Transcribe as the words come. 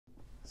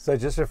So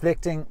just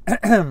reflecting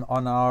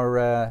on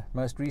our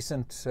most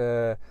recent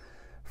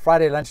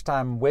Friday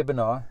lunchtime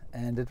webinar,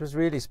 and it was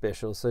really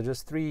special. So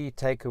just three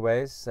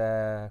takeaways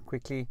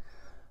quickly.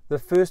 The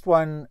first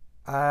one,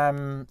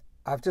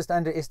 I've just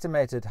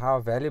underestimated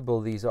how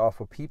valuable these are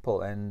for people,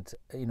 and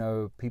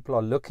people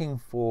are looking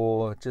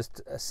for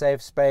just a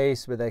safe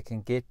space where they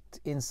can get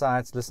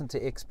insights, listen to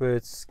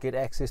experts, get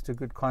access to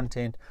good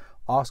content,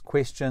 ask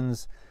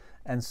questions.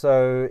 And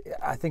so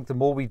I think the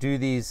more we do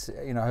these,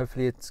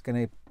 hopefully it's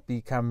going to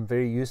become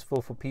very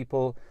useful for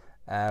people.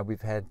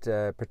 We've had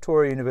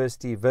Pretoria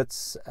University,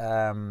 Wits,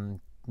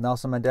 Nelson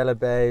Mandela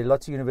Bay,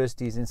 lots of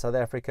universities in South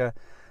Africa,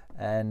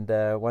 and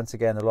once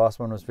again the last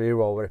one was very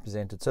well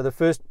represented. So the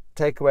first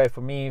takeaway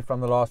for me from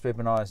the last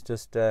webinar is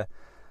just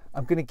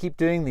I'm going to keep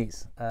doing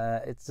these.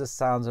 It just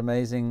sounds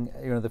amazing.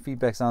 The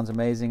feedback sounds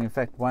amazing. In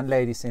fact, one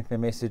lady sent me a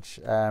message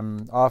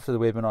after the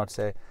webinar to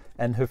say,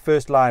 and her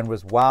first line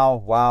was wow,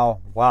 wow,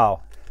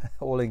 wow,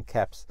 all in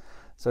caps.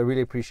 So I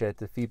really appreciate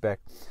the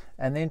feedback.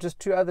 And then just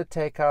two other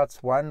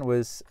takeouts. One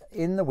was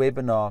in the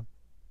webinar,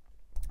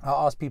 I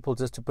asked people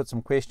just to put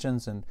some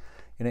questions and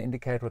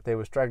indicate what they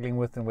were struggling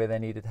with and where they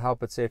needed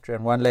help, etc.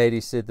 And one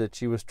lady said that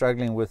she was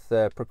struggling with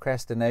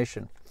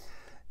procrastination,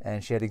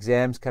 and she had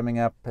exams coming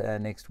up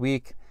next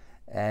week.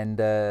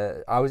 And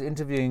I was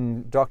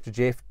interviewing Dr.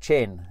 Jeff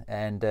Chen,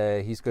 and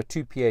he's got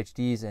 2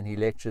 PhDs and he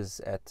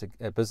lectures at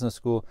a business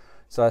school.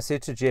 So I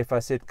said to Jeff,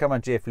 come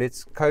on Jeff,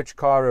 let's coach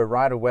Cara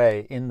right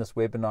away in this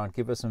webinar and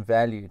give her some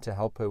value to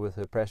help her with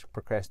her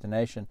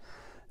procrastination.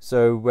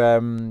 So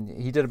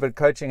he did a bit of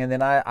coaching, and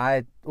then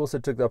I also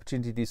took the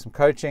opportunity to do some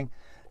coaching,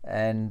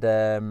 and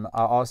I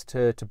asked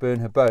her to burn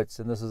her boats.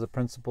 And this is a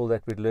principle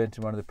that we'd learned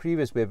in one of the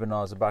previous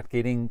webinars about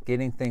getting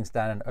things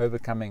done and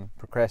overcoming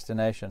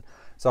procrastination.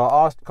 So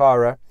I asked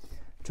Cara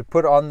to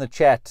put on the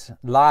chat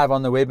live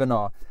on the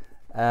webinar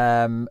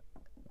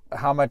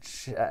how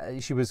much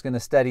she was going to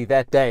study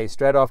that day,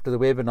 straight after the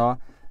webinar,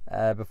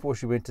 before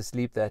she went to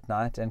sleep that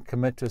night, and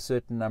commit to a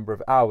certain number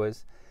of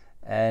hours.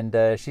 And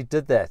she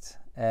did that.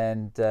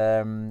 And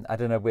I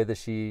don't know whether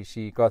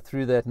she got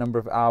through that number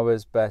of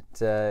hours, but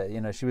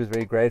she was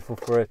very grateful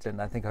for it, and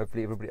I think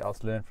hopefully everybody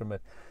else learned from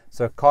it.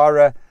 So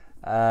Cara,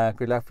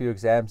 good luck for your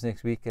exams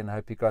next week, and I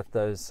hope you got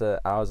those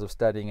hours of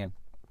studying in.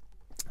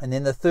 And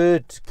then the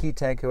third key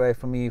takeaway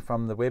for me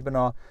from the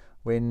webinar,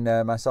 when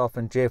myself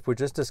and Jeff were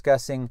just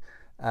discussing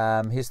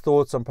his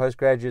thoughts on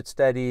postgraduate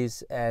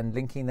studies and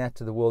linking that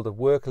to the world of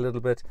work a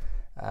little bit,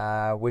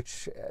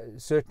 which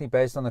certainly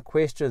based on the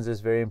questions is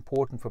very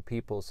important for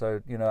people. So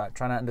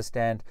trying to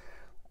understand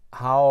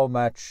how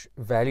much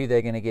value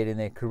they're going to get in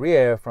their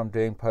career from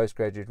doing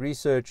postgraduate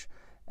research,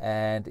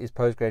 and is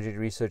postgraduate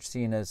research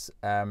seen as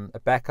a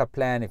backup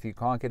plan if you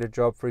can't get a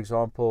job, for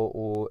example,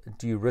 or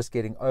do you risk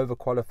getting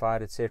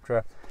overqualified,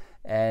 etc.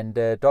 And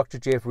Dr.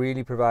 Jeff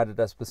really provided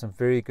us with some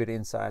very good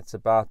insights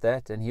about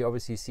that, and he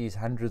obviously sees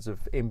hundreds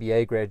of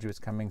MBA graduates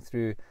coming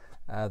through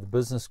the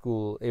business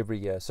school every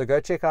year. So go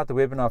check out the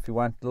webinar if you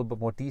want a little bit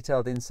more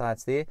detailed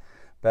insights there.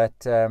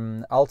 But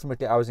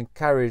ultimately I was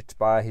encouraged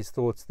by his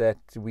thoughts that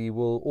we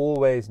will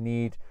always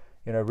need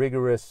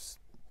rigorous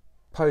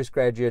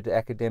postgraduate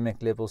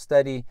academic level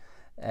study,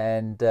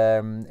 and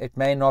it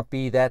may not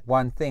be that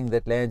one thing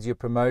that lands you a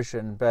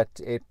promotion, but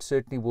it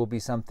certainly will be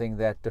something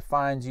that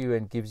defines you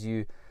and gives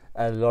you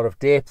a lot of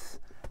depth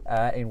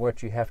in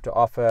what you have to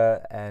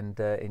offer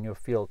and in your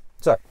field.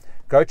 So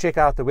go check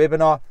out the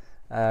webinar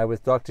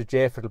with Dr.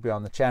 Jeff. It'll be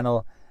on the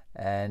channel,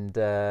 and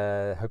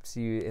hope to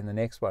see you in the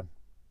next one.